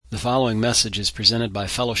following message is presented by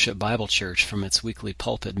Fellowship Bible Church from its weekly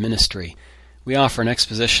pulpit ministry. We offer an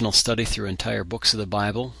expositional study through entire books of the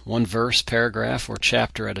Bible, one verse, paragraph, or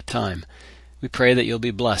chapter at a time. We pray that you'll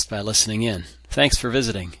be blessed by listening in. Thanks for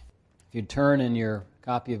visiting. If you'd turn in your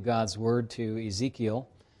copy of God's Word to Ezekiel,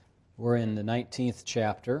 we're in the 19th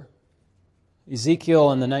chapter.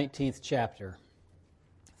 Ezekiel in the 19th chapter.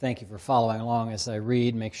 Thank you for following along as I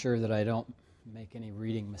read. Make sure that I don't make any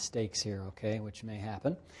reading mistakes here, okay, which may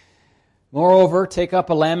happen. Moreover, take up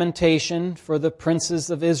a lamentation for the princes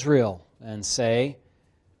of Israel, and say,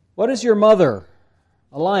 "What is your mother?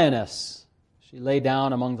 A lioness. She lay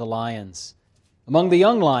down among the lions. Among the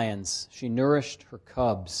young lions she nourished her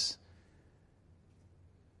cubs."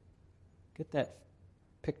 Get that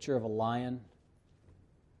picture of a lion?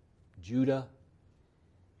 Judah.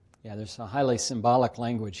 Yeah, there's a highly symbolic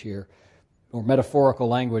language here, or metaphorical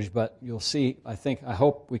language, but you'll see, I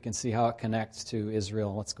hope we can see how it connects to Israel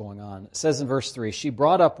and what's going on. It says in verse 3, "She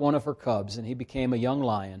brought up one of her cubs, and he became a young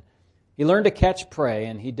lion. He learned to catch prey,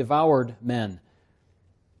 and he devoured men.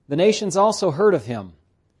 The nations also heard of him.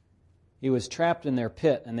 He was trapped in their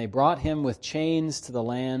pit, and they brought him with chains to the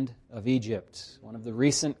land of Egypt," one of the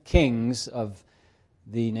recent kings of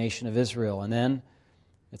the nation of Israel. And then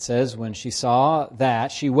it says, when she saw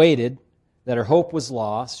that, she waited, that her hope was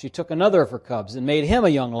lost. She took another of her cubs and made him a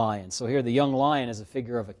young lion. So here the young lion is a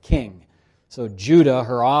figure of a king. So Judah,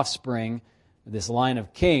 her offspring, this line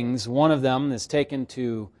of kings, one of them is taken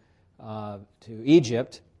to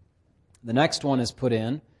Egypt. The next one is put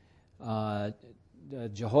in,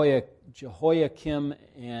 Jehoiakim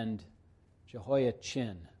and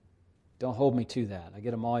Jehoiachin. Don't hold me to that. I get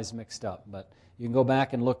them always mixed up, but you can go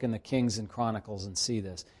back and look in the Kings and Chronicles and see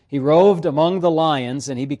this. "He roved among the lions,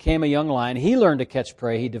 and he became a young lion. He learned to catch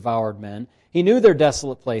prey. He devoured men. He knew their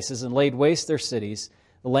desolate places and laid waste their cities.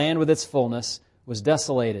 The land with its fullness was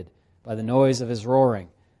desolated by the noise of his roaring.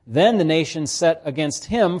 Then the nations set against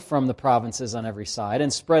him from the provinces on every side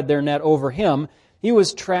and spread their net over him. He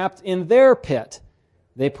was trapped in their pit.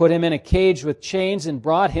 They put him in a cage with chains and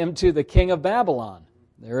brought him to the king of Babylon."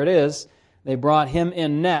 There it is. "They brought him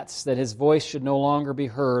in nets, that his voice should no longer be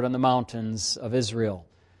heard on the mountains of Israel."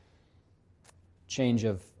 Change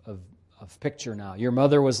of picture now. "Your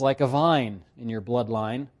mother was like a vine in your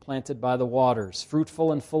bloodline, planted by the waters,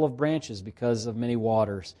 fruitful and full of branches because of many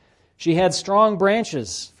waters. She had strong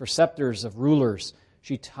branches for scepters of rulers.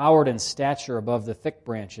 She towered in stature above the thick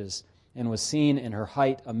branches and was seen in her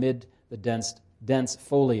height amid the dense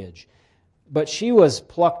foliage. But she was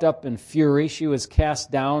plucked up in fury. She was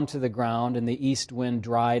cast down to the ground, and the east wind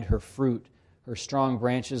dried her fruit. Her strong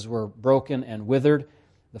branches were broken and withered.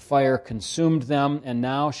 The fire consumed them, and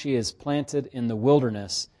now she is planted in the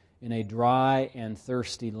wilderness, in a dry and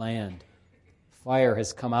thirsty land. Fire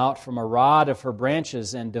has come out from a rod of her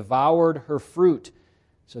branches and devoured her fruit,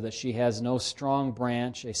 so that she has no strong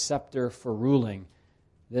branch, a scepter for ruling.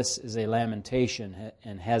 This is a lamentation,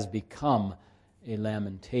 and has become a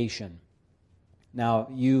lamentation." Now,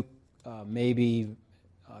 you maybe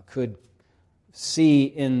could see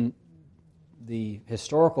in the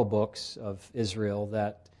historical books of Israel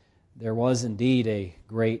that there was indeed a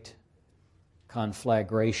great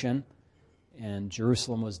conflagration, and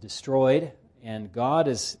Jerusalem was destroyed, and God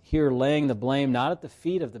is here laying the blame not at the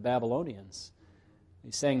feet of the Babylonians.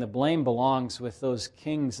 He's saying the blame belongs with those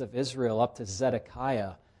kings of Israel up to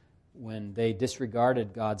Zedekiah, when they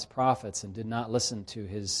disregarded God's prophets and did not listen to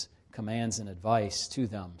his commands and advice to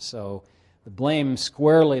them. So the blame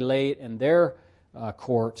squarely laid in their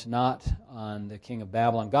court, not on the king of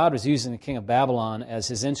Babylon. God was using the king of Babylon as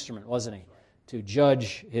his instrument, wasn't he, to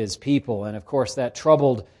judge his people. And of course that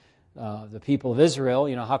troubled the people of Israel.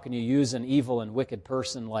 You know, how can you use an evil and wicked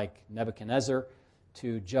person like Nebuchadnezzar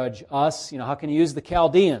to judge us? You know, how can you use the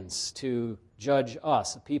Chaldeans to judge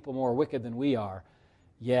us, a people more wicked than we are?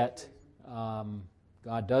 Yet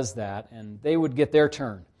God does that, and they would get their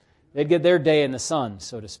turn. They'd get their day in the sun,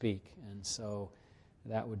 so to speak. And so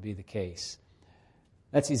that would be the case.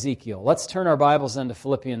 That's Ezekiel. Let's turn our Bibles then to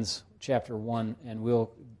Philippians chapter 1, and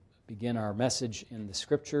we'll begin our message in the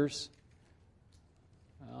Scriptures.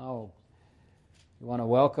 We want to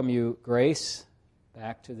welcome you, Grace,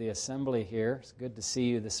 back to the assembly here. It's good to see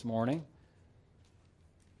you this morning.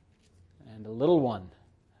 And a little one.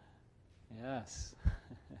 Yes.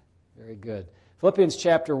 Very good. Philippians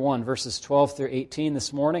chapter 1, verses 12 through 18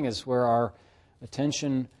 this morning is where our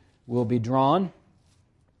attention will be drawn.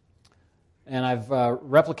 And I've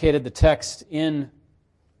replicated the text in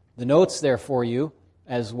the notes there for you,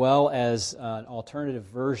 as well as an alternative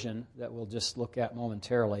version that we'll just look at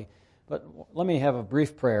momentarily. But let me have a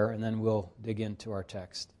brief prayer, and then we'll dig into our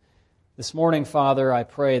text. This morning, Father, I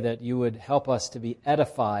pray that you would help us to be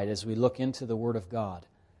edified as we look into the Word of God,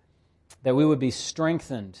 that we would be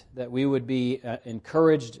strengthened, that we would be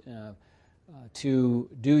encouraged to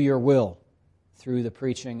do your will through the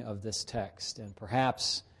preaching of this text. And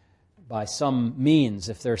perhaps by some means,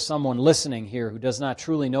 if there's someone listening here who does not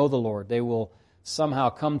truly know the Lord, they will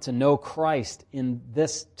somehow come to know Christ in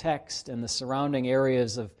this text and the surrounding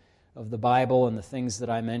areas of the Bible and the things that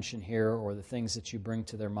I mention here, or the things that you bring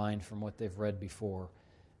to their mind from what they've read before,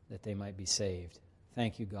 that they might be saved.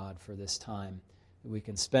 Thank you, God, for this time that we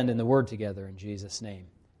can spend in the Word together. In Jesus' name,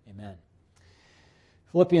 amen.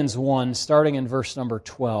 Philippians 1, starting in verse number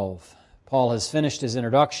 12. Paul has finished his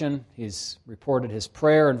introduction. He's reported his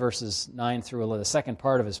prayer in verses 9 through 11, the second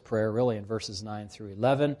part of his prayer, really, in verses 9 through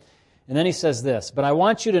 11. And then he says this, "But I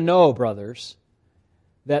want you to know, brothers,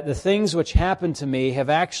 that the things which happened to me have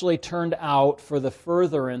actually turned out for the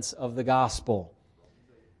furtherance of the gospel,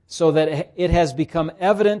 so that it has become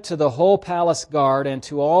evident to the whole palace guard and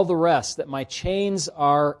to all the rest that my chains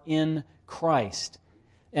are in Christ.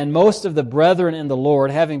 And most of the brethren in the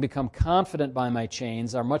Lord, having become confident by my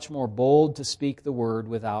chains, are much more bold to speak the word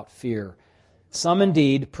without fear. Some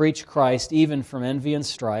indeed preach Christ even from envy and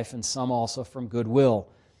strife, and some also from goodwill.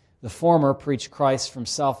 The former preach Christ from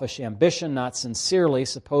selfish ambition, not sincerely,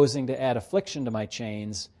 supposing to add affliction to my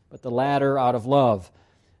chains, but the latter out of love,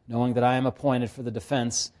 knowing that I am appointed for the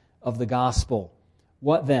defense of the gospel.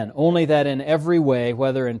 What then? Only that in every way,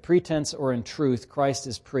 whether in pretense or in truth, Christ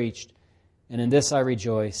is preached, and in this I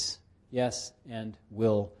rejoice, yes, and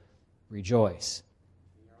will rejoice."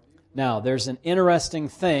 Now, there's an interesting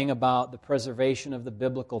thing about the preservation of the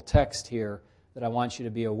biblical text here that I want you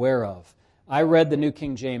to be aware of. I read the New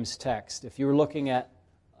King James text. If you were looking at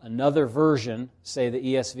another version, say the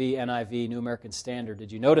ESV, NIV, New American Standard,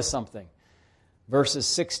 did you notice something? Verses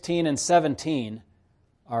 16 and 17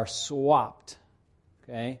 are swapped.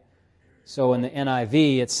 Okay? So in the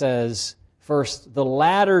NIV it says, first, the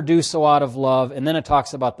latter do so out of love, and then it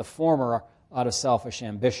talks about the former out of selfish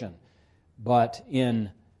ambition. But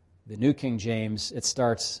in the New King James, it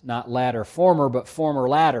starts not latter former, but former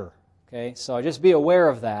latter. Okay? So just be aware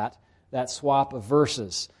of that swap of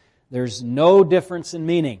verses. There's no difference in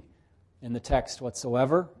meaning in the text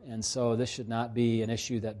whatsoever, and so this should not be an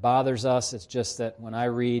issue that bothers us. It's just that when I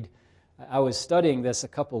read, I was studying this a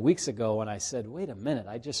couple of weeks ago, and I said, wait a minute,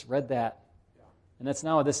 I just read that, and it's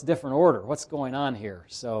now this different order. What's going on here?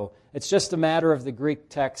 So it's just a matter of the Greek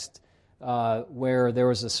text where there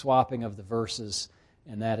was a swapping of the verses,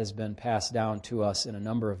 and that has been passed down to us in a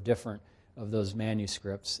number of different of those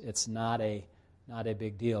manuscripts. It's not a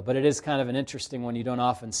big deal. But it is kind of an interesting one. You don't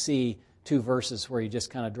often see two verses where you just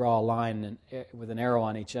kind of draw a line with an arrow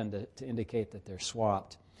on each end to indicate that they're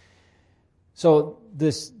swapped. So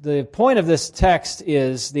the point of this text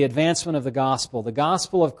is the advancement of the gospel. The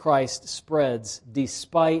gospel of Christ spreads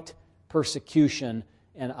despite persecution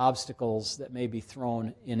and obstacles that may be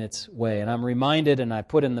thrown in its way. And I'm reminded, and I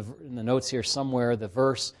put in the notes here somewhere, the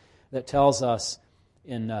verse that tells us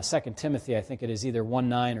in 2 Timothy, I think it is either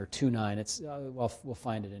 1:9 or 2:9. It's we'll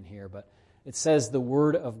find it in here, but it says the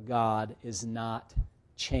Word of God is not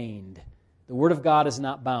chained. The Word of God is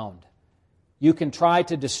not bound. You can try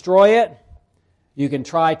to destroy it. You can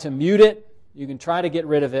try to mute it. You can try to get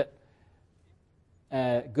rid of it.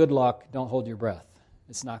 Good luck. Don't hold your breath.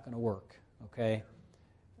 It's not going to work. Okay?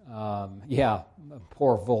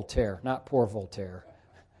 Poor Voltaire. Not poor Voltaire.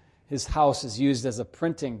 His house is used as a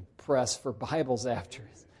printing press for Bibles after,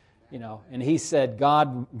 and he said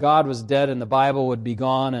God was dead and the Bible would be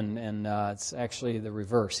gone, and it's actually the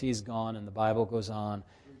reverse. He's gone and the Bible goes on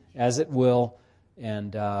as it will,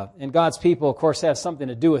 and God's people, of course, have something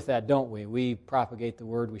to do with that, don't we? We propagate the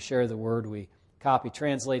Word, we share the Word, we copy,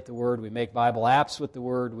 translate the Word, we make Bible apps with the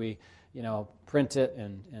Word, we print it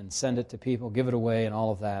and send it to people, give it away, and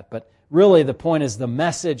all of that. But really, the point is the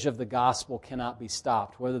message of the gospel cannot be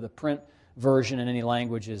stopped, whether the print version in any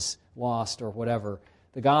language is lost or whatever.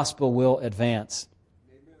 The gospel will advance.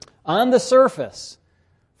 Amen. On the surface,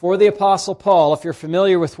 for the Apostle Paul, if you're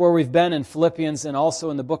familiar with where we've been in Philippians and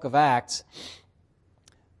also in the book of Acts,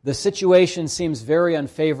 the situation seems very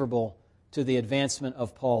unfavorable to the advancement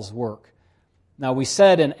of Paul's work. Now, we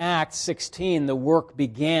said in Acts 16 the work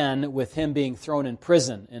began with him being thrown in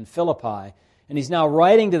prison in Philippi, and he's now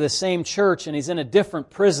writing to the same church, and he's in a different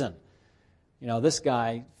prison. This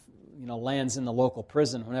guy lands in the local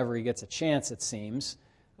prison whenever he gets a chance, it seems.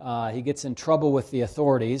 He gets in trouble with the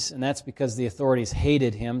authorities, and that's because the authorities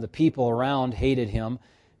hated him. The people around hated him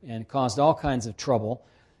and caused all kinds of trouble.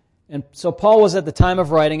 And so Paul was at the time of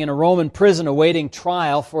writing in a Roman prison awaiting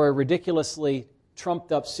trial for a ridiculously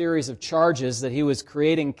trumped-up series of charges that he was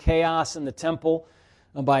creating chaos in the temple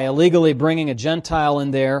by illegally bringing a Gentile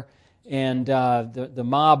in there, and the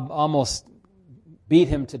mob almost beat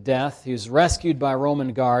him to death. He was rescued by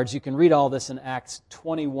Roman guards. You can read all this in Acts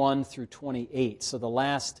 21 through 28. So the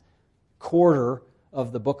last quarter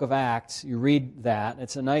of the book of Acts, you read that.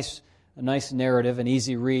 It's a nice narrative, an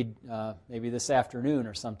easy read maybe this afternoon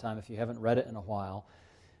or sometime if you haven't read it in a while.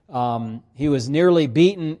 He was nearly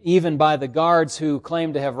beaten even by the guards who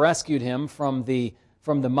claimed to have rescued him from the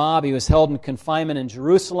mob. He was held in confinement in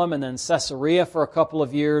Jerusalem and then Caesarea for a couple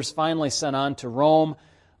of years, finally sent on to Rome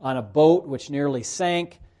on a boat which nearly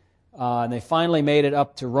sank. And they finally made it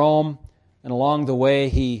up to Rome, and along the way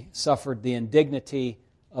he suffered the indignity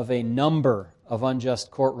of a number of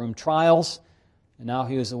unjust courtroom trials, and now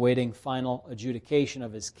he was awaiting final adjudication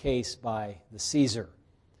of his case by the Caesar.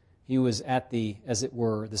 He was at the, as it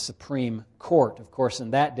were, the Supreme Court. Of course,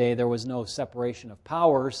 in that day there was no separation of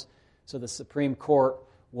powers, so the Supreme Court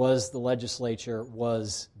was the legislature,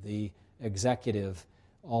 was the executive,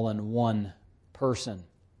 all in one person.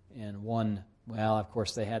 And one, well, of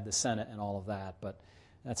course, they had the Senate and all of that, but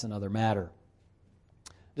that's another matter.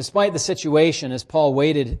 Despite the situation, as Paul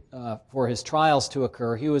waited for his trials to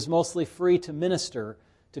occur, he was mostly free to minister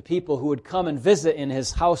to people who would come and visit in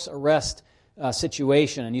his house arrest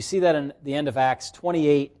situation. And you see that in the end of Acts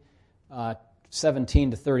 28,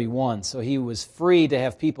 17 to 31. So he was free to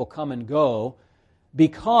have people come and go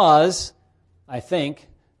because, I think,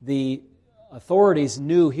 the authorities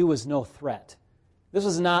knew he was no threat. This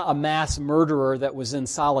was not a mass murderer that was in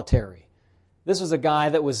solitary. This was a guy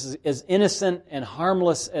that was as innocent and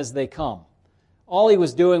harmless as they come. All he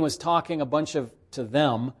was doing was talking a bunch of, to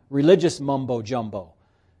them, religious mumbo-jumbo.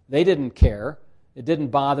 They didn't care. It didn't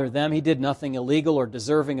bother them. He did nothing illegal or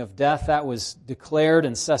deserving of death. That was declared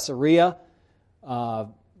in Caesarea, 2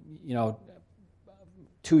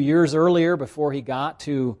 years earlier before he got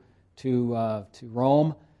to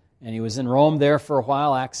Rome. And he was in Rome there for a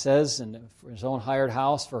while, Acts says, in his own hired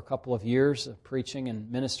house for a couple of years, preaching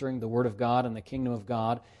and ministering the Word of God and the kingdom of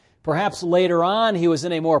God. Perhaps later on he was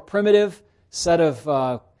in a more primitive set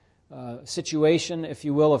of situation, if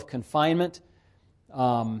you will, of confinement.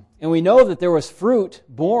 And we know that there was fruit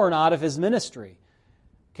born out of his ministry.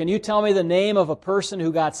 Can you tell me the name of a person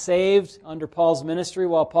who got saved under Paul's ministry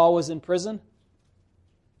while Paul was in prison?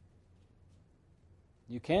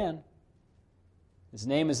 You can. His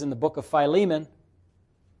name is in the book of Philemon.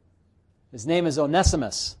 His name is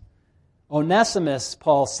Onesimus. Onesimus,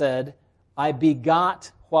 Paul said, I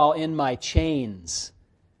begot while in my chains.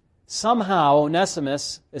 Somehow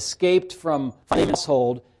Onesimus escaped from Philemon's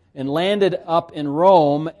hold and landed up in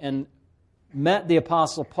Rome and met the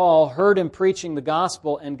Apostle Paul, heard him preaching the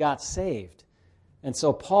gospel, and got saved. And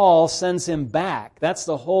so Paul sends him back. That's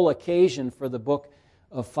the whole occasion for the book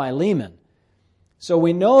of Philemon. So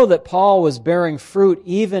we know that Paul was bearing fruit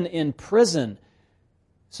even in prison.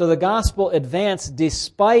 So the gospel advanced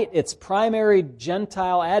despite its primary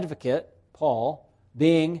Gentile advocate, Paul,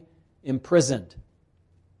 being imprisoned.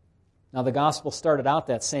 Now the gospel started out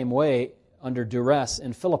that same way under duress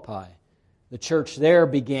in Philippi. The church there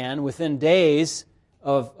began within days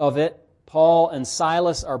of it. Paul and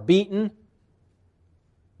Silas are beaten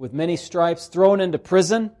with many stripes, thrown into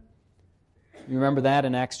prison. You remember that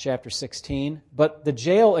in Acts chapter 16. But the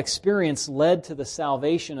jail experience led to the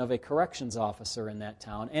salvation of a corrections officer in that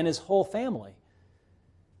town and his whole family.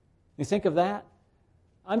 You think of that?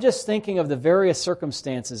 I'm just thinking of the various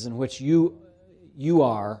circumstances in which you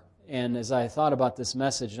are. And as I thought about this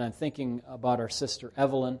message, and I'm thinking about our sister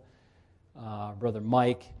Evelyn, Brother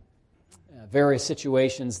Mike, various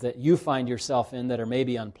situations that you find yourself in that are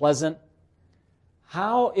maybe unpleasant.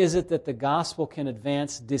 How is it that the gospel can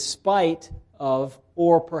advance despite of,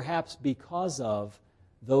 or perhaps because of,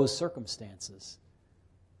 those circumstances?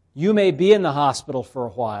 You may be in the hospital for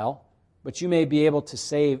a while, but you may be able to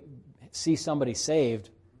see somebody saved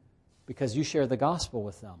because you share the gospel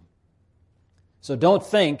with them. So don't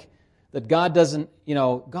think that God doesn't,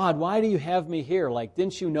 God, why do you have me here? Like,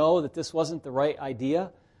 didn't you know that this wasn't the right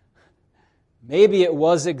idea? Maybe it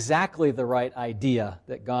was exactly the right idea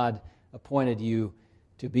that God appointed you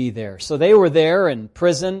to be there. So they were there in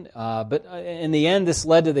prison, but in the end this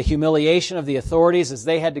led to the humiliation of the authorities as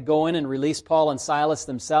they had to go in and release Paul and Silas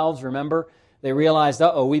themselves. Remember, they realized,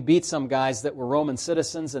 we beat some guys that were Roman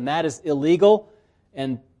citizens, and that is illegal,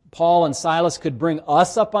 and Paul and Silas could bring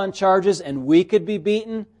us up on charges and we could be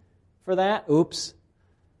beaten for that. Oops.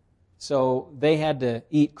 So they had to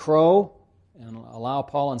eat crow and allow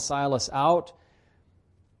Paul and Silas out.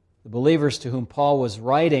 The believers to whom Paul was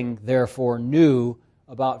writing, therefore, knew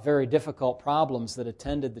about very difficult problems that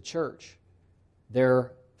attended the church.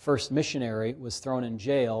 their first missionary was thrown in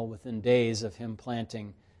jail within days of him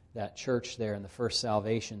planting that church there and the first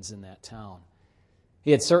salvations in that town.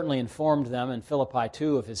 He had certainly informed them in Philippi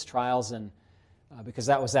too of his trials, and because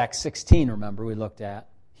that was Acts 16, remember, we looked at.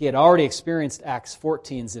 He had already experienced Acts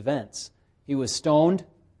 14's events. He was stoned.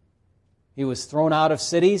 He was thrown out of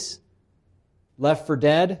cities, left for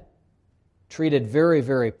dead, treated very,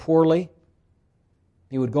 very poorly.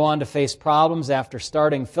 He would go on to face problems after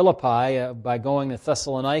starting Philippi by going to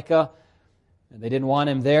Thessalonica. They didn't want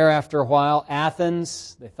him there after a while.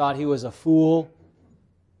 Athens, they thought he was a fool.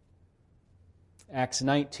 Acts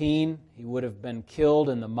 19, he would have been killed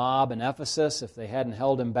in the mob in Ephesus if they hadn't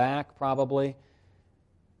held him back, probably.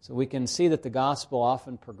 So we can see that the gospel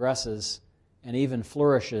often progresses and even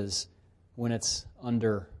flourishes when it's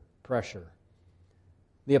under pressure.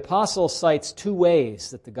 The apostle cites two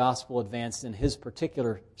ways that the gospel advanced in his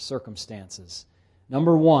particular circumstances.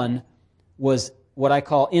 Number one was what I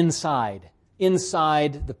call inside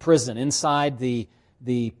the prison, inside the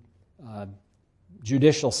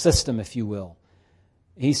judicial system, if you will.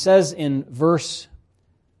 He says in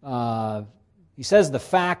he says the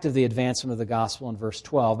fact of the advancement of the gospel in verse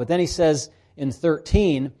 12, but then he says in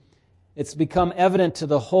 13, it's become evident to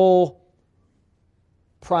the whole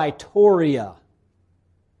praetoria.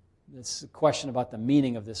 It's a question about the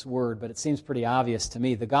meaning of this word, but it seems pretty obvious to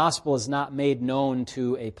me. The gospel is not made known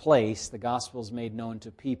to a place. The gospel is made known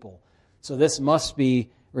to people. So this must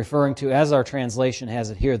be referring to, as our translation has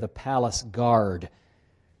it here, the palace guard,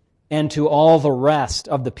 and to all the rest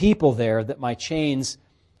of the people there that my chains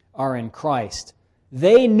are in Christ.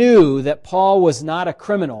 They knew that Paul was not a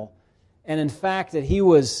criminal, and in fact that he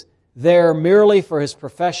was there merely for his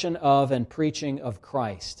profession of and preaching of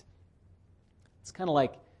Christ. It's kind of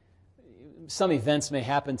like some events may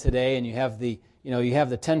happen today, and you have the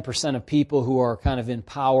 10% of people who are kind of in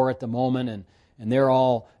power at the moment, and they're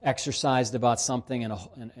all exercised about something, and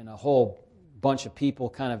a whole bunch of people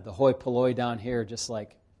kind of the hoi polloi down here, just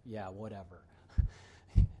like, yeah, whatever.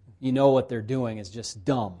 You know what they're doing is just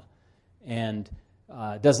dumb, and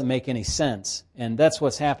it doesn't make any sense. And that's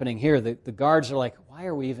what's happening here. The guards are like, why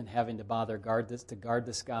are we even having to bother guard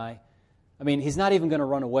this guy? I mean, he's not even going to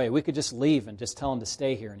run away. We could just leave and just tell him to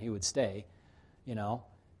stay here, and he would stay.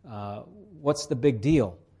 What's the big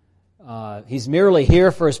deal? He's merely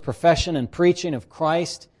here for his profession and preaching of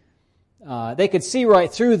Christ. They could see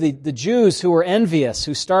right through the Jews who were envious,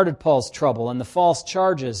 who started Paul's trouble, and the false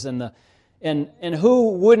charges, and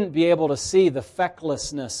who wouldn't be able to see the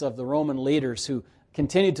fecklessness of the Roman leaders who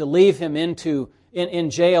continued to leave him in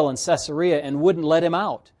jail in Caesarea and wouldn't let him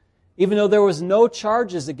out, even though there was no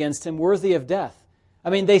charges against him worthy of death. I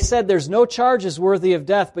mean, they said there's no charges worthy of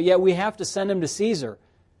death, but yet we have to send him to Caesar.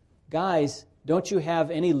 Guys, don't you have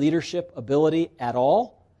any leadership ability at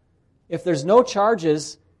all? If there's no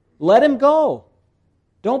charges, let him go.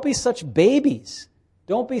 Don't be such babies.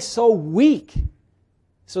 Don't be so weak.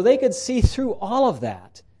 So they could see through all of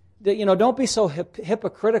that. Don't be so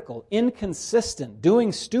hypocritical, inconsistent,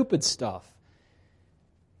 doing stupid stuff.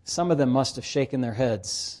 Some of them must have shaken their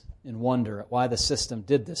heads in wonder at why the system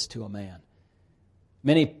did this to a man.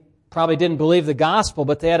 Many probably didn't believe the gospel,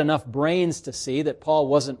 but they had enough brains to see that Paul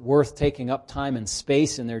wasn't worth taking up time and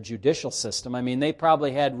space in their judicial system. I mean, they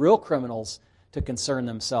probably had real criminals to concern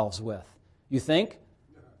themselves with. You think?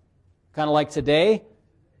 Kind of like today,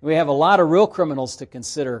 we have a lot of real criminals to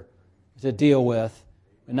consider, to deal with,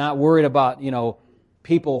 and not worried about,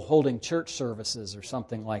 people holding church services or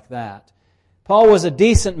something like that. Paul was a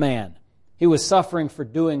decent man. He was suffering for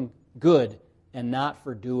doing good and not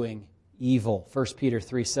for doing evil. 1 Peter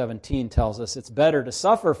 3:17 tells us it's better to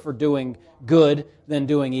suffer for doing good than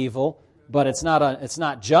doing evil, but it's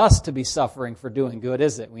not just to be suffering for doing good,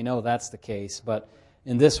 is it? We know that's the case, but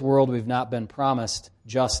in this world we've not been promised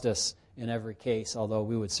justice in every case, although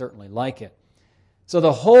we would certainly like it. So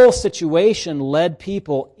the whole situation led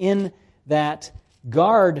people in that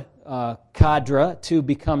guard cadre to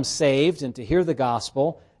become saved and to hear the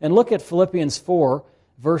gospel. And look at Philippians 4,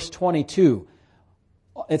 verse 22.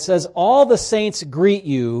 It says, all the saints greet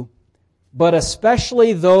you, but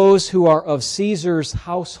especially those who are of Caesar's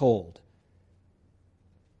household.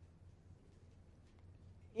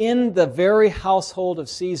 In the very household of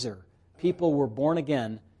Caesar, people were born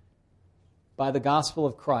again by the gospel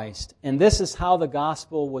of Christ. And this is how the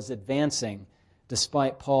gospel was advancing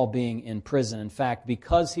despite Paul being in prison. In fact,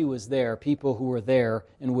 because he was there, people who were there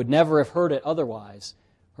and would never have heard it otherwise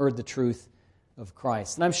heard the truth of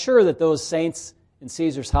Christ. And I'm sure that those saints in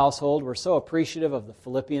Caesar's household were so appreciative of the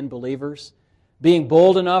Philippian believers, being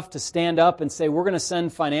bold enough to stand up and say, we're going to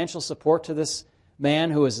send financial support to this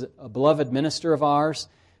man who is a beloved minister of ours.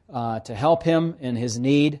 to help him in his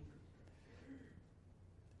need.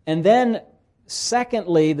 And then,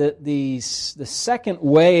 secondly, the second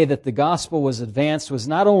way that the gospel was advanced was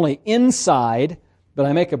not only inside, but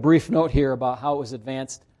I make a brief note here about how it was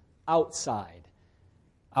advanced outside.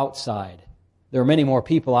 Outside. There are many more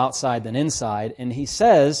people outside than inside. And he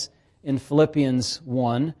says in Philippians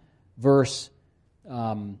 1, verse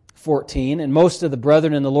 14, "And most of the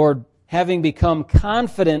brethren in the Lord, having become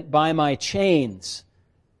confident by my chains."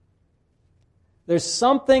 There's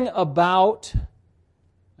something about,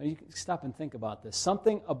 you can stop and think about this,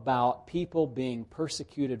 something about people being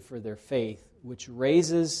persecuted for their faith which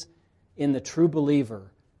raises in the true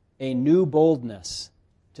believer a new boldness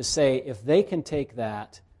to say, if they can take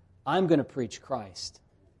that, I'm going to preach Christ.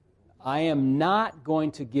 I am not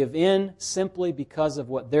going to give in simply because of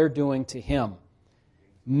what they're doing to him.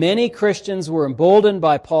 Many Christians were emboldened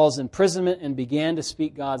by Paul's imprisonment and began to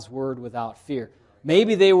speak God's word without fear.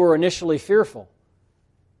 Maybe they were initially fearful,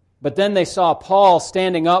 but then they saw Paul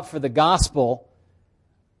standing up for the gospel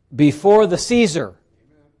before the Caesar.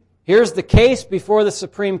 Here's the case before the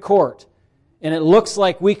Supreme Court, and it looks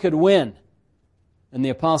like we could win. And the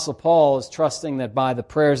Apostle Paul is trusting that by the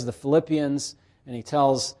prayers of the Philippians, and he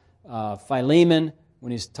tells Philemon,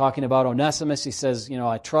 when he's talking about Onesimus, he says,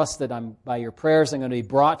 I trust that by your prayers I'm going to be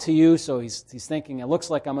brought to you. So he's thinking, it looks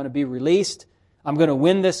like I'm going to be released. I'm going to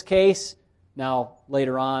win this case. Now,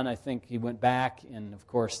 later on, I think he went back, and of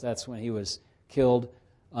course that's when he was killed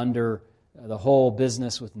under the whole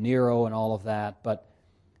business with Nero and all of that. But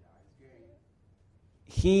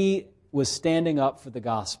he was standing up for the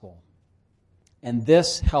gospel. And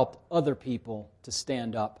this helped other people to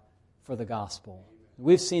stand up for the gospel.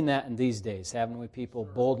 We've seen that in these days, haven't we? People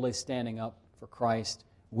boldly standing up for Christ.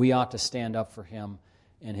 We ought to stand up for him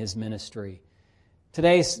and his ministry.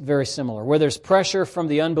 Today's very similar. Where there's pressure from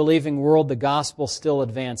the unbelieving world, the gospel still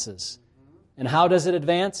advances. And how does it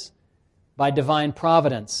advance? By divine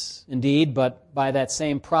providence, indeed, but by that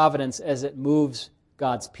same providence as it moves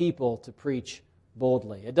God's people to preach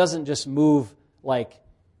boldly. It doesn't just move like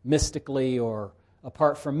mystically or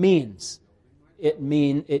apart from means. It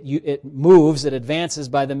moves, it advances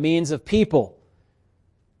by the means of people.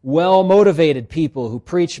 Well-motivated people who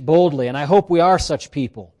preach boldly, and I hope we are such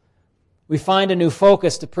people. We find a new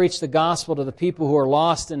focus to preach the gospel to the people who are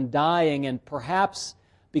lost and dying, and perhaps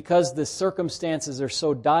because the circumstances are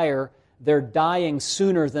so dire, they're dying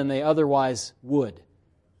sooner than they otherwise would.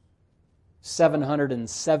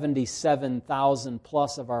 777,000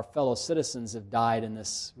 plus of our fellow citizens have died in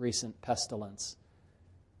this recent pestilence.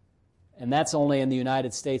 And that's only in the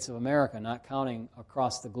United States of America, not counting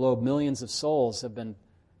across the globe. Millions of souls have been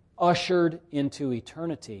ushered into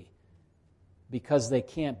eternity because they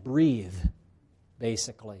can't breathe,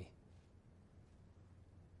 basically.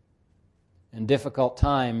 In difficult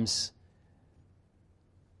times,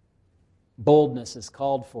 boldness is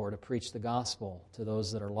called for to preach the gospel to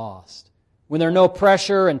those that are lost. When there's no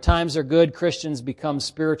pressure and times are good, Christians become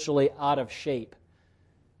spiritually out of shape,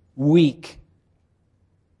 weak.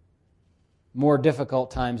 More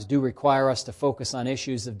difficult times do require us to focus on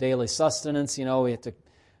issues of daily sustenance.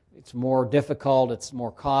 It's more difficult, it's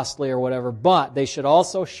more costly or whatever, but they should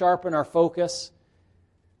also sharpen our focus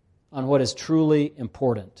on what is truly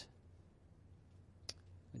important.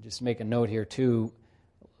 I just make a note here too,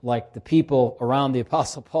 like the people around the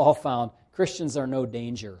Apostle Paul found, Christians are no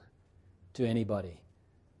danger to anybody.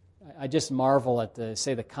 I just marvel at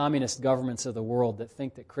the communist governments of the world that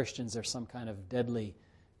think that Christians are some kind of deadly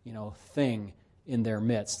thing in their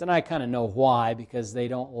midst. And I kind of know why, because they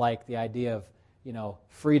don't like the idea of,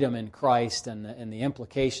 freedom in Christ and the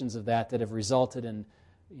implications of that have resulted in,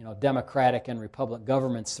 democratic and republic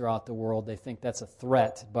governments throughout the world. They think that's a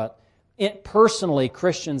threat. But personally,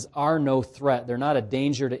 Christians are no threat. They're not a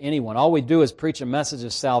danger to anyone. All we do is preach a message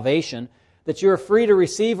of salvation that you're free to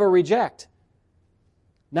receive or reject.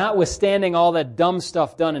 Notwithstanding all that dumb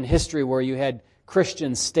stuff done in history where you had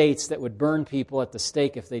Christian states that would burn people at the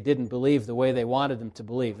stake if they didn't believe the way they wanted them to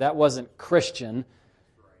believe. That wasn't Christian.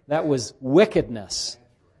 That was wickedness.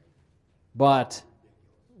 But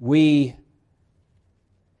we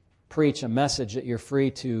preach a message that you're free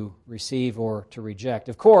to receive or to reject.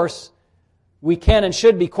 Of course, we can and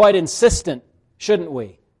should be quite insistent, shouldn't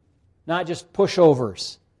we? Not just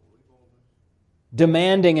pushovers.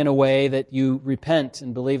 Demanding in a way that you repent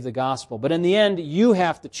and believe the gospel. But in the end, you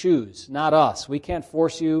have to choose, not us. We can't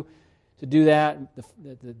force you to do that.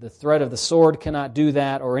 The threat of the sword cannot do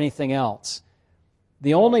that or anything else.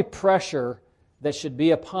 The only pressure that should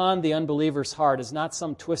be upon the unbeliever's heart is not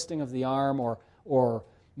some twisting of the arm or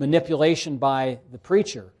manipulation by the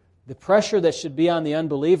preacher. The pressure that should be on the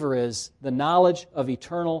unbeliever is the knowledge of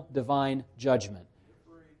eternal divine judgment.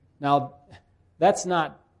 Now,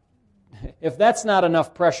 if that's not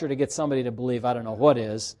enough pressure to get somebody to believe, I don't know what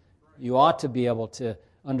is. You ought to be able to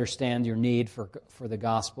understand your need for the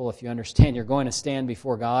gospel. If you understand you're going to stand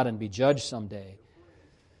before God and be judged someday.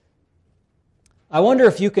 I wonder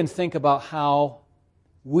if you can think about how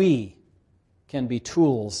we can be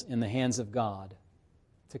tools in the hands of God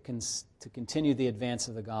to continue the advance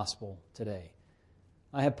of the gospel today.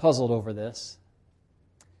 I have puzzled over this.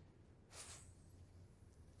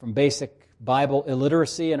 From basic Bible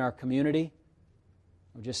illiteracy in our community.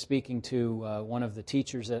 I'm just speaking to one of the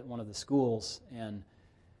teachers at one of the schools, and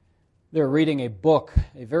they're reading a book,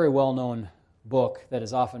 a very well-known book that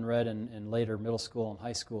is often read in later middle school and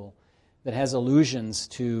high school, that has allusions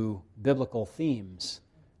to biblical themes.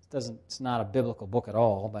 It's not a biblical book at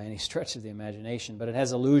all by any stretch of the imagination, but it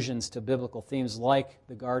has allusions to biblical themes like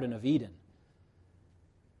the Garden of Eden.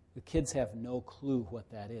 The kids have no clue what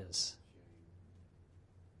that is.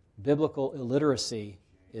 Biblical illiteracy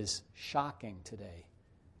is shocking today.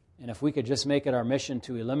 And if we could just make it our mission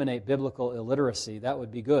to eliminate biblical illiteracy, that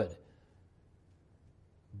would be good.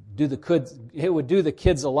 It would do the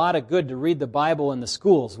kids a lot of good to read the Bible in the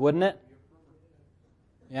schools, wouldn't it?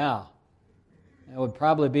 Yeah. It would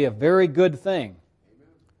probably be a very good thing.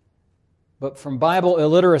 But from Bible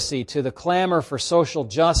illiteracy to the clamor for social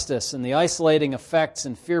justice and the isolating effects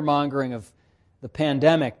and fear-mongering of the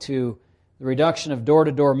pandemic to the reduction of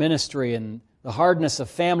door-to-door ministry and the hardness of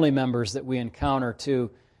family members that we encounter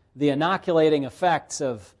to the inoculating effects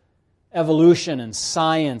of evolution and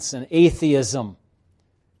science and atheism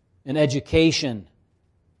and education,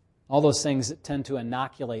 all those things that tend to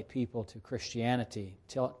inoculate people to Christianity,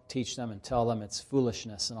 teach them and tell them it's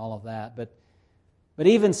foolishness and all of that. But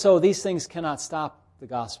even so, these things cannot stop the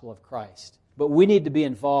gospel of Christ. But we need to be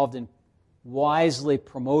involved in wisely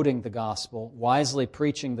promoting the gospel, wisely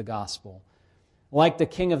preaching the gospel. Like the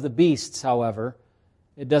king of the beasts, however,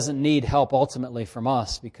 it doesn't need help ultimately from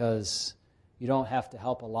us, because you don't have to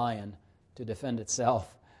help a lion to defend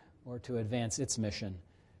itself or to advance its mission.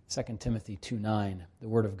 2 Timothy 2:9, the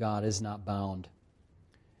Word of God is not bound.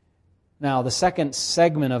 Now, the second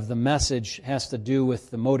segment of the message has to do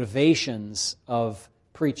with the motivations of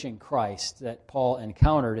preaching Christ that Paul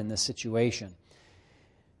encountered in this situation.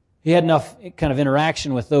 He had enough kind of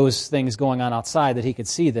interaction with those things going on outside that he could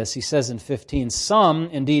see this. He says in 15, "Some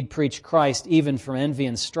indeed preach Christ even from envy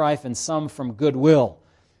and strife, and some from goodwill."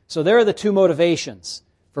 So there are the two motivations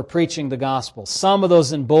for preaching the gospel. Some of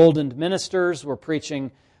those emboldened ministers were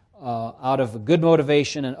preaching out of a good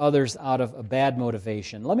motivation, and others out of a bad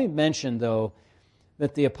motivation. Let me mention, though,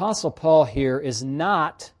 that the Apostle Paul here is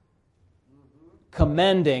not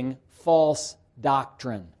commending false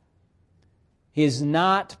doctrine. He is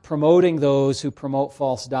not promoting those who promote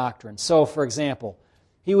false doctrine. So, for example,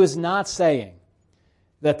 he was not saying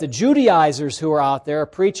that the Judaizers who are out there are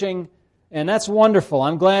preaching, and that's wonderful,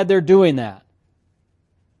 I'm glad they're doing that.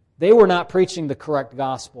 They were not preaching the correct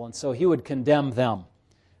gospel, and so he would condemn them.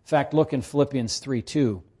 In fact, look in Philippians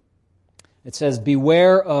 3:2. It says,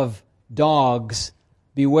 "Beware of dogs,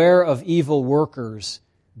 beware of evil workers,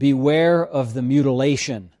 beware of the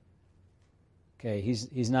mutilation." Okay,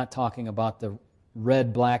 he's not talking about the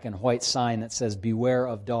red, black, and white sign that says, "Beware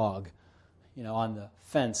of dog," on the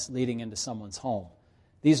fence leading into someone's home.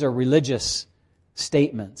 These are religious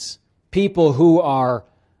statements. People who are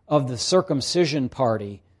of the circumcision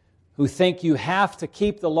party, who think you have to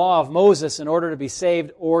keep the law of Moses in order to be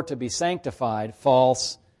saved or to be sanctified.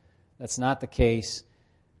 False. That's not the case.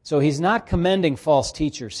 So he's not commending false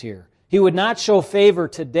teachers here. He would not show favor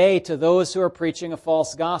today to those who are preaching a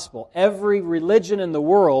false gospel. Every religion in the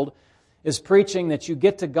world is preaching that you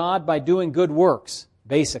get to God by doing good works,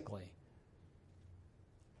 basically.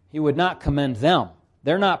 He would not commend them.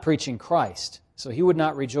 They're not preaching Christ, so he would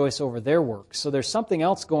not rejoice over their works. So there's something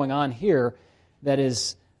else going on here that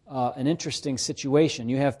is an interesting situation.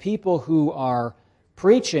 You have people who are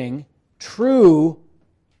preaching true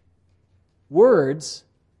words,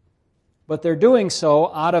 but they're doing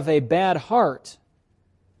so out of a bad heart.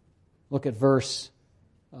 Look at verse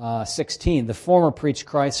 16. "The former preach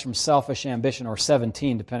Christ from selfish ambition," or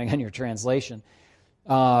 17, depending on your translation,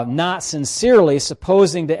 "not sincerely,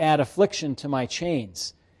 supposing to add affliction to my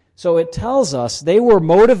chains." So it tells us they were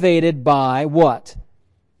motivated by what?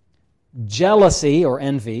 Jealousy or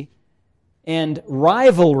envy, and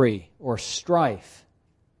rivalry or strife.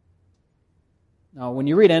 Now, when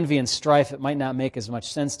you read envy and strife, it might not make as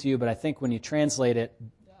much sense to you, but I think when you translate it,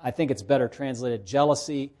 I think it's better translated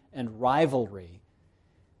jealousy and rivalry.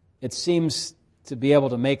 It seems to be able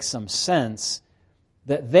to make some sense.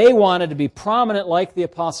 that they wanted to be prominent like the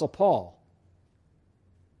Apostle Paul.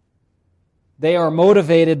 They are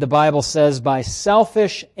motivated, the Bible says, by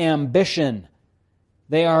selfish ambition.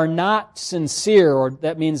 They are not sincere, or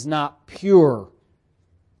that means not pure.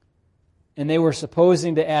 And they were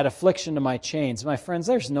supposing to add affliction to my chains. My friends,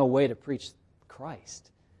 there's no way to preach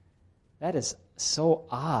Christ. That is so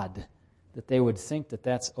odd that they would think that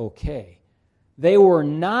that's okay. They were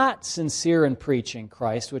not sincere in preaching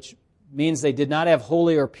Christ, which means they did not have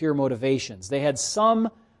holy or pure motivations. They had some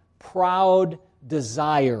proud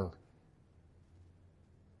desire.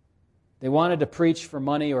 They wanted to preach for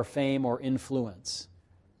money or fame or influence.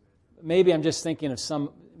 Maybe I'm just thinking of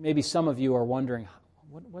maybe some of you are wondering,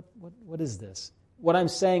 what is this? What I'm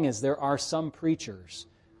saying is there are some preachers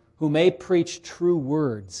who may preach true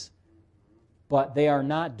words, but they are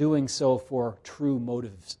not doing so for true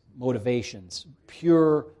motivations,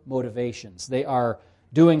 pure motivations. They are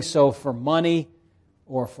doing so for money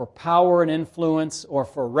or for power and influence or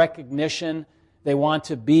for recognition. They want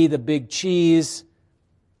to be the big cheese,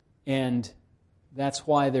 and that's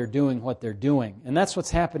why they're doing what they're doing. And that's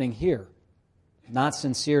what's happening here. Not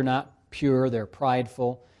sincere, not pure, they're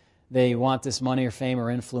prideful. They want this money or fame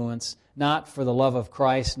or influence, not for the love of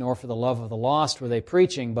Christ nor for the love of the lost were they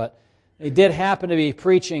preaching, but they did happen to be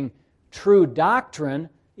preaching true doctrine,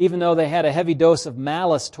 even though they had a heavy dose of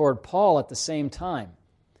malice toward Paul at the same time.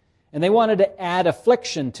 And they wanted to add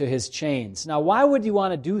affliction to his chains. Now, why would you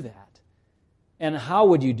want to do that? And how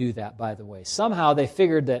would you do that, by the way? Somehow they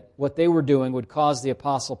figured that what they were doing would cause the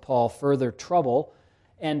Apostle Paul further trouble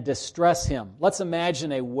and distress him. Let's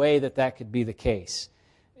imagine a way that that could be the case.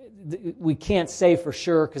 We can't say for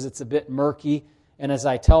sure because it's a bit murky. And as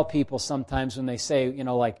I tell people sometimes when they say,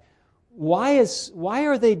 why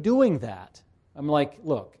are they doing that? I'm like,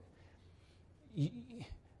 look,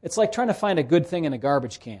 it's like trying to find a good thing in a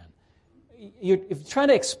garbage can. If you're trying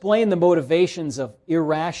to explain the motivations of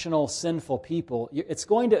irrational, sinful people, it's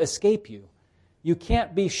going to escape you. You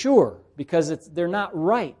can't be sure because they're not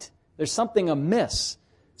right. There's something amiss.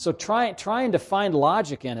 So trying to find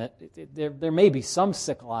logic in it, there may be some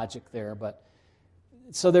sick logic there, but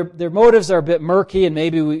so their motives are a bit murky, and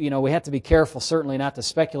maybe we have to be careful, certainly not to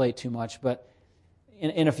speculate too much. But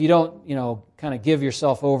and if you don't kind of give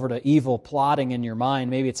yourself over to evil plotting in your mind,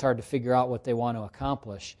 maybe it's hard to figure out what they want to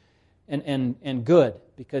accomplish. And good,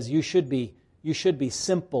 because you should be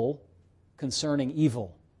simple concerning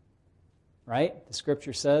evil, right? The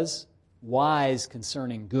Scripture says, wise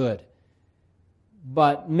concerning good.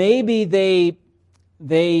 But maybe the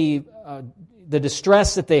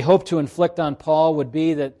distress that they hope to inflict on Paul would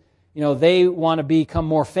be that they want to become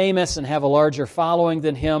more famous and have a larger following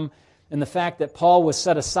than him, and the fact that Paul was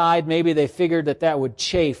set aside, maybe they figured that would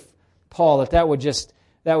chafe Paul, that would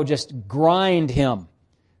just grind him,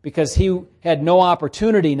 because he had no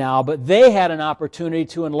opportunity now, but they had an opportunity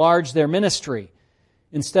to enlarge their ministry.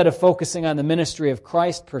 Instead of focusing on the ministry of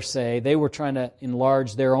Christ per se, they were trying to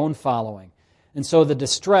enlarge their own following. And so the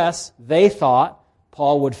distress they thought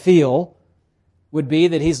Paul would feel would be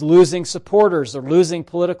that he's losing supporters or losing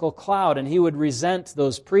political clout, and he would resent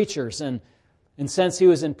those preachers. And since he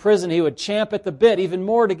was in prison, he would champ at the bit even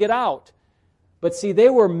more to get out. But see, they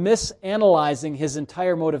were misanalyzing his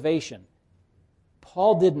entire motivation.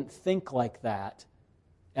 Paul didn't think like that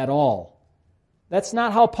at all. That's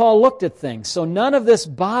not how Paul looked at things. So none of this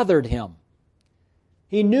bothered him.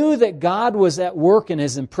 He knew that God was at work in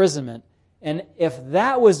his imprisonment, and if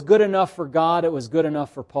that was good enough for God, it was good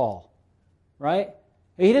enough for Paul. Right?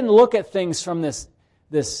 He didn't look at things from this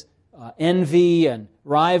envy and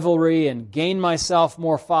rivalry and gain myself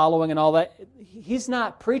more following and all that. He's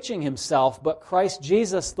not preaching himself, but Christ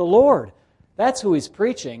Jesus the Lord. That's who he's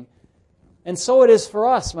preaching. And so it is for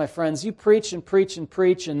us, my friends. You preach and preach and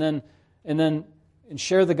preach and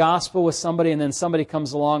share the gospel with somebody, and then somebody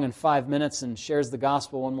comes along in 5 minutes and shares the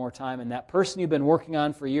gospel one more time, and that person you've been working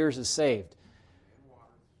on for years is saved.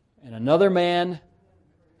 And another man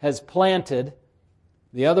has planted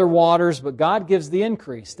the other waters, but God gives the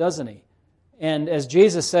increase, doesn't He? And as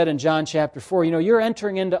Jesus said in John chapter 4, you're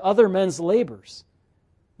entering into other men's labors.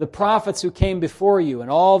 The prophets who came before you and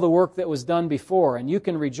all the work that was done before, and you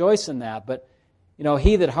can rejoice in that, but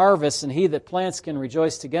he that harvests and he that plants can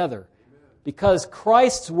rejoice together. Because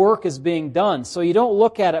Christ's work is being done. So you don't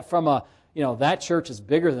look at it from that church is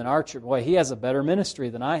bigger than our church. Boy, he has a better ministry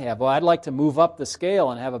than I have. Well, I'd like to move up the scale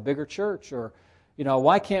and have a bigger church. Or,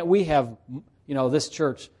 why can't we have, this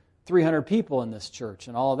church, 300 people in this church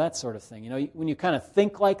and all of that sort of thing. When you kind of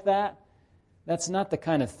think like that, that's not the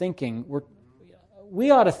kind of thinking. We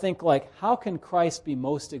ought to think like, how can Christ be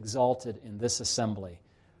most exalted in this assembly?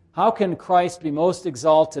 How can Christ be most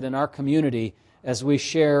exalted in our community? as we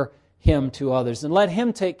share Him to others. And let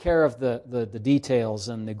Him take care of the details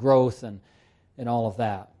and the growth and all of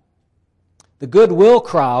that. The goodwill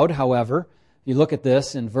crowd, however, if you look at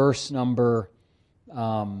this in verse number,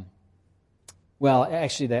 that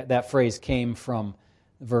phrase came from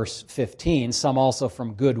verse 15, some also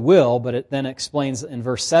from goodwill, but it then explains in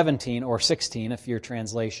verse 17 or 16 if your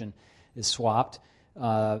translation is swapped.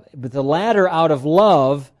 But the latter out of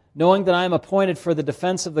love, knowing that I am appointed for the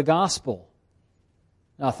defense of the gospel.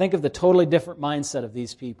 Now think of the totally different mindset of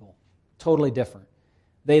these people. Totally different.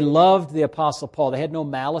 They loved the Apostle Paul. They had no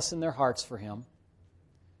malice in their hearts for him.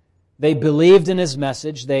 They believed in his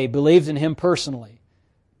message. They believed in him personally.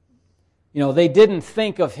 They didn't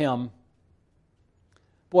think of him,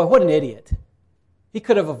 boy, what an idiot. He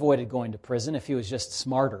could have avoided going to prison if he was just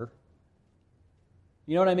smarter.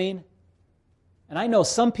 You know what I mean? And I know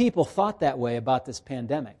some people thought that way about this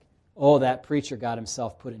pandemic. Oh, that preacher got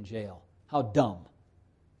himself put in jail. How dumb.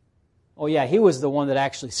 Oh yeah, he was the one that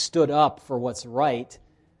actually stood up for what's right,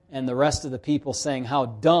 and the rest of the people saying how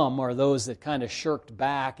dumb are those that kind of shirked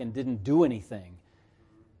back and didn't do anything.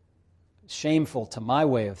 Shameful to my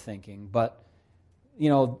way of thinking, but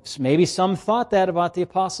maybe some thought that about the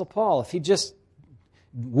Apostle Paul. If he just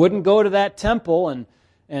wouldn't go to that temple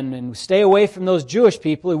and stay away from those Jewish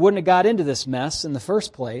people, he wouldn't have got into this mess in the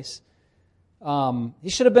first place. He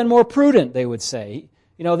should have been more prudent, they would say.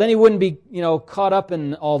 Then he wouldn't be, caught up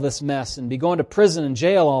in all this mess and be going to prison and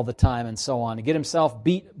jail all the time and so on, and get himself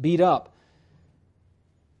beat up.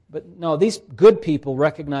 But no, these good people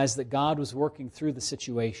recognized that God was working through the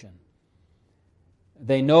situation.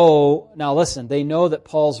 They know that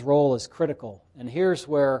Paul's role is critical. And here's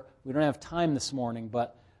where, we don't have time this morning,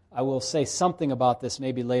 but I will say something about this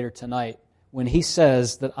maybe later tonight, when he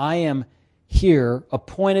says that I am here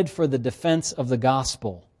appointed for the defense of the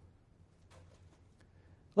gospel.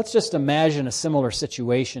 Let's just imagine a similar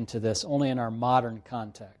situation to this, only in our modern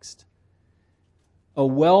context. A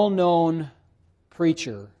well-known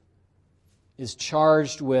preacher is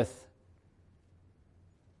charged with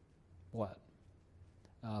what?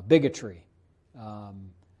 Bigotry,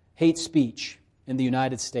 hate speech in the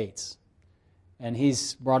United States. And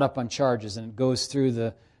he's brought up on charges, and it goes through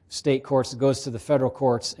the state courts, it goes to the federal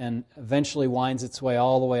courts, and eventually winds its way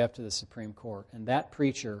all the way up to the Supreme Court. And that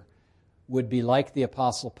preacher would be like the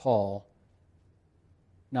Apostle Paul.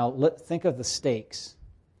 Now, think of the stakes.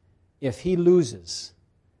 If he loses,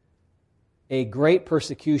 a great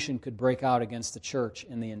persecution could break out against the church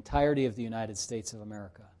in the entirety of the United States of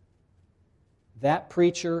America. That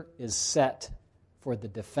preacher is set for the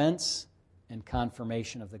defense and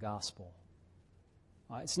confirmation of the gospel.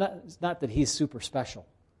 It's not that he's super special.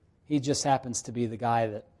 He just happens to be the guy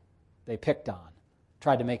that they picked on,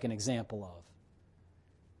 tried to make an example of.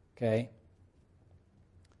 Okay?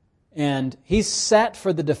 And he's set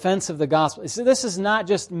for the defense of the gospel. See, this is not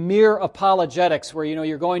just mere apologetics where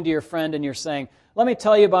you're going to your friend and you're saying, let me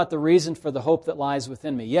tell you about the reason for the hope that lies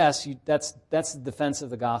within me. Yes, that's the defense of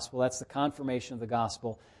the gospel. That's the confirmation of the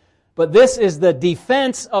gospel. But this is the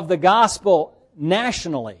defense of the gospel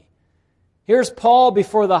nationally. Here's Paul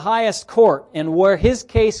before the highest court, and where his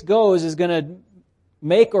case goes is going to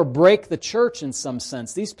make or break the church in some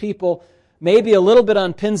sense. These people may be a little bit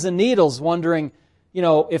on pins and needles wondering,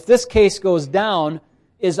 if this case goes down,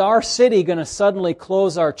 is our city going to suddenly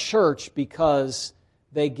close our church because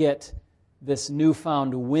they get this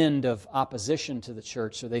newfound wind of opposition to the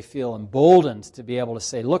church, so they feel emboldened to be able to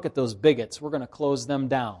say, look at those bigots, we're going to close them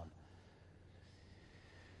down.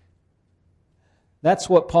 That's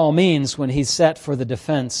what Paul means when he's set for the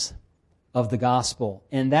defense of the gospel.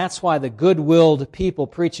 And that's why the good-willed people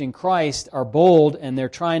preaching Christ are bold, and they're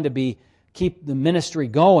trying to keep the ministry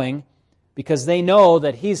going, because they know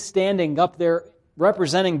that he's standing up there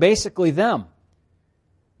representing basically them.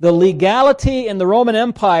 The legality in the Roman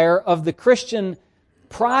Empire of the Christian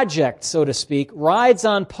project, so to speak, rides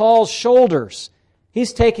on Paul's shoulders.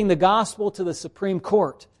 He's taking the gospel to the Supreme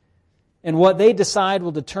Court. And what they decide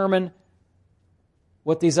will determine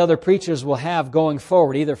what these other preachers will have going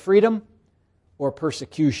forward, either freedom or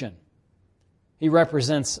persecution. He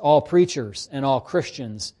represents all preachers and all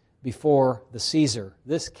Christians before the Caesar.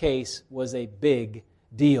 This case was a big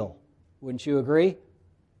deal. Wouldn't you agree?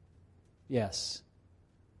 Yes.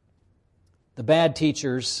 The bad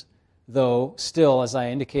teachers, though, still, as I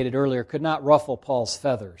indicated earlier, could not ruffle Paul's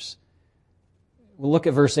feathers. We'll look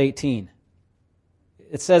at verse 18.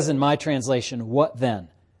 It says in my translation, what then?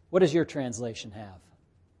 What does your translation have?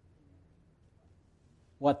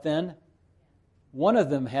 What then? One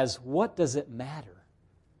of them has, what does it matter?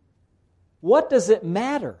 What does it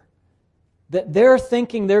matter that they're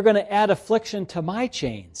thinking they're going to add affliction to my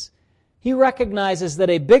chains? he recognizes that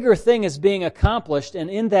a bigger thing is being accomplished, and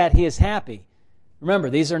in that he is happy. Remember,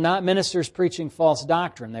 these are not ministers preaching false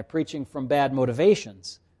doctrine. They're preaching from bad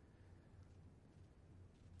motivations.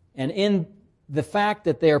 And in the fact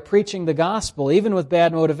that they are preaching the gospel, even with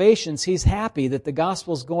bad motivations, he's happy that the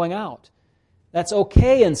gospel is going out. That's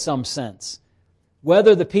okay in some sense.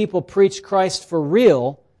 Whether the people preach Christ for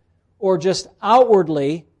real or just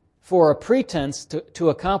outwardly for a pretense to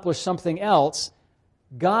accomplish something else,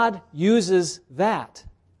 God uses that.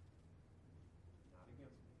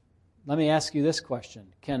 Let me ask you this question.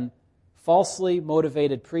 Can falsely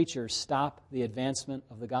motivated preachers stop the advancement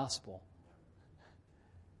of the gospel?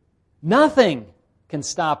 Nothing can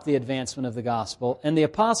stop the advancement of the gospel, and the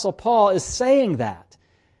Apostle Paul is saying that.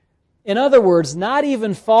 In other words, not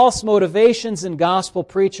even false motivations in gospel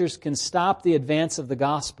preachers can stop the advance of the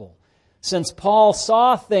gospel. Since Paul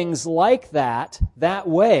saw things like that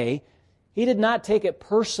way, he did not take it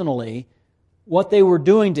personally what they were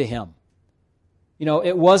doing to him.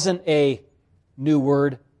 It wasn't a new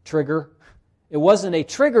word, trigger. It wasn't a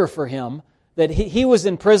trigger for him that he was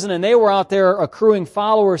in prison and they were out there accruing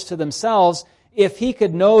followers to themselves. If he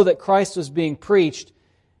could know that Christ was being preached,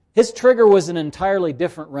 his trigger was an entirely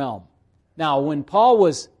different realm. Now, when Paul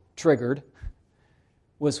was triggered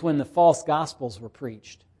was when the false gospels were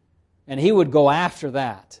preached. And he would go after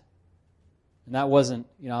that. And that wasn't,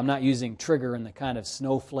 I'm not using trigger in the kind of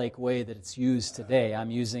snowflake way that it's used today.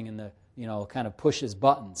 I'm using in the, kind of pushes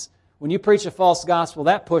buttons. When you preach a false gospel,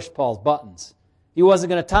 that pushed Paul's buttons. He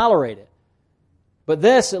wasn't going to tolerate it. But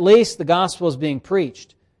this, at least, the gospel is being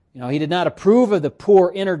preached. He did not approve of the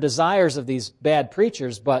poor inner desires of these bad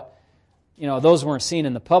preachers, but, those weren't seen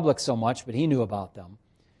in the public so much, but he knew about them.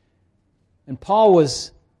 And Paul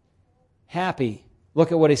was happy.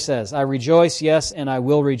 Look at what he says. I rejoice, yes, and I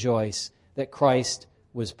will rejoice that Christ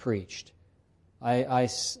was preached.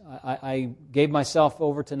 I gave myself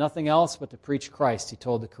over to nothing else but to preach Christ, he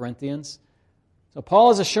told the Corinthians. So Paul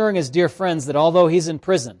is assuring his dear friends that although he's in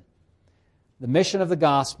prison, the mission of the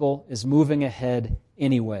gospel is moving ahead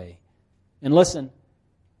anyway. And listen,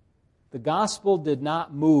 the gospel did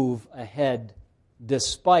not move ahead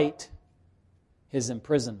despite his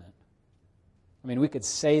imprisonment. I mean, we could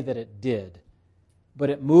say that it did, but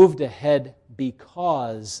it moved ahead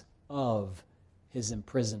because of his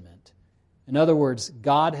imprisonment. In other words,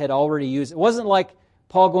 God had already used... It wasn't like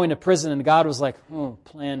Paul going to prison and God was like,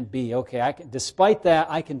 plan B. Okay, despite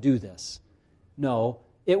that, I can do this. No,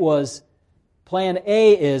 it was... Plan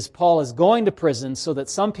A is Paul is going to prison so that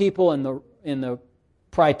some people in the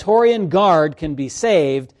Praetorian Guard can be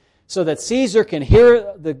saved, so that Caesar can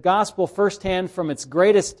hear the gospel firsthand from its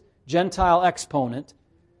greatest Gentile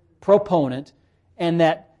proponent, and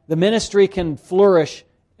that the ministry can flourish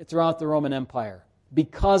throughout the Roman Empire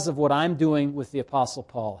because of what I'm doing with the Apostle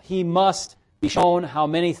Paul. He must be shown how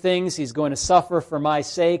many things he's going to suffer for my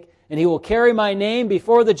sake, and he will carry my name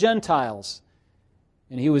before the Gentiles.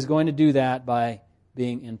 And he was going to do that by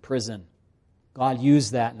being in prison. God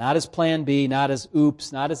used that, not as plan B, not as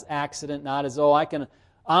oops, not as accident, not as, I can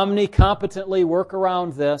omnicompetently work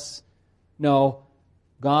around this. No,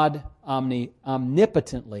 God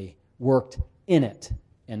omnipotently worked in it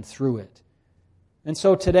and through it. And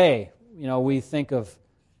so today, we think of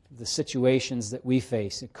the situations that we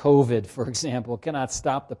face. COVID, for example, cannot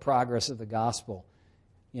stop the progress of the gospel.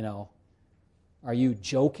 Are you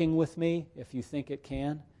joking with me if you think it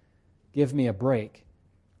can? Give me a break.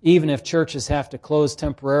 Even if churches have to close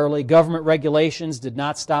temporarily, government regulations did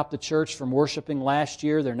not stop the church from worshiping last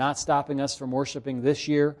year. They're not stopping us from worshiping this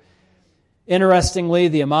year. Interestingly,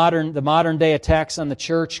 the modern day attacks on the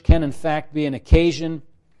church can in fact be an occasion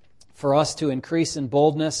for us to increase in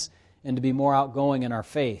boldness and to be more outgoing in our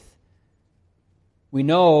faith. We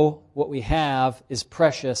know what we have is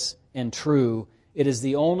precious and true. It is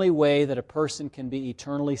the only way that a person can be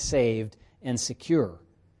eternally saved and secure.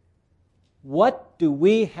 What do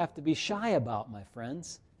we have to be shy about, my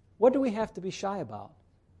friends? What do we have to be shy about?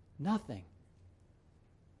 Nothing.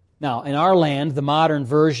 Now, in our land, the modern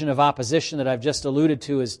version of opposition that I've just alluded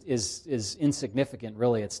to is insignificant,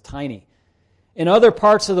 really. It's tiny. In other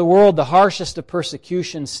parts of the world, the harshest of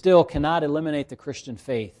persecution still cannot eliminate the Christian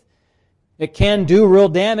faith. It can do real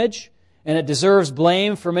damage, and it deserves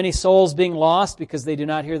blame for many souls being lost because they do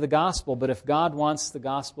not hear the gospel. But if God wants the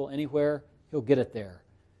gospel anywhere, He'll get it there.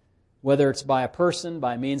 Whether it's by a person,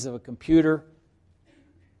 by means of a computer,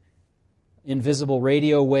 invisible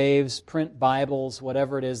radio waves, print Bibles,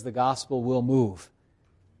 whatever it is, the gospel will move.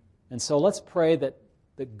 And so let's pray that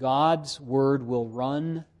God's Word will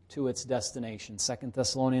run to its destination, 2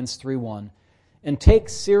 Thessalonians 3:1, and take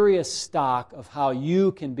serious stock of how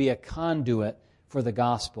you can be a conduit for the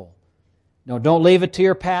gospel. No, don't leave it to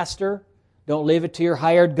your pastor. Don't leave it to your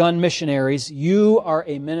hired gun missionaries. You are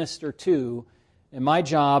a minister too. And my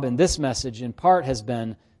job in this message in part has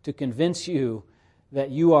been to convince you that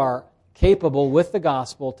you are capable with the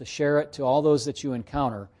gospel to share it to all those that you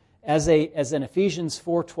encounter as an Ephesians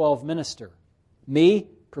 4:12 minister. Me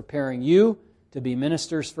preparing you to be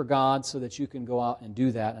ministers for God so that you can go out and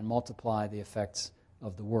do that and multiply the effects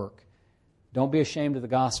of the work. Don't be ashamed of the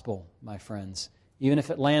gospel, my friends. Even if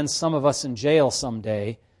it lands some of us in jail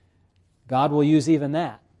someday, God will use even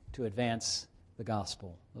that to advance the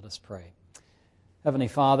gospel. Let us pray. Heavenly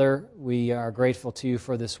Father, we are grateful to you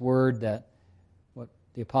for this word, that what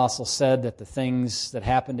the apostle said, that the things that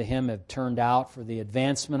happened to him have turned out for the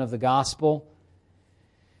advancement of the gospel.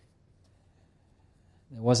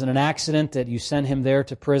 It wasn't an accident that you sent him there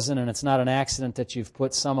to prison, and it's not an accident that you've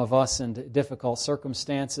put some of us in difficult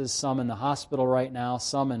circumstances, some in the hospital right now,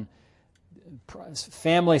 some in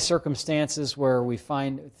family circumstances where we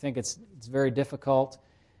think it's very difficult.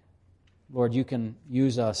 Lord, you can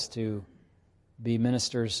use us to be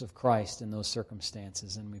ministers of Christ in those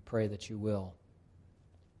circumstances, and we pray that you will.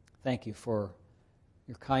 Thank you for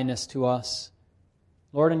your kindness to us.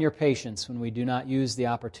 Lord, and your patience when we do not use the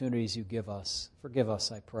opportunities you give us. Forgive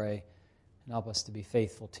us, I pray, and help us to be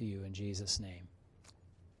faithful to you in Jesus' name.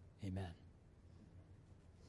 Amen.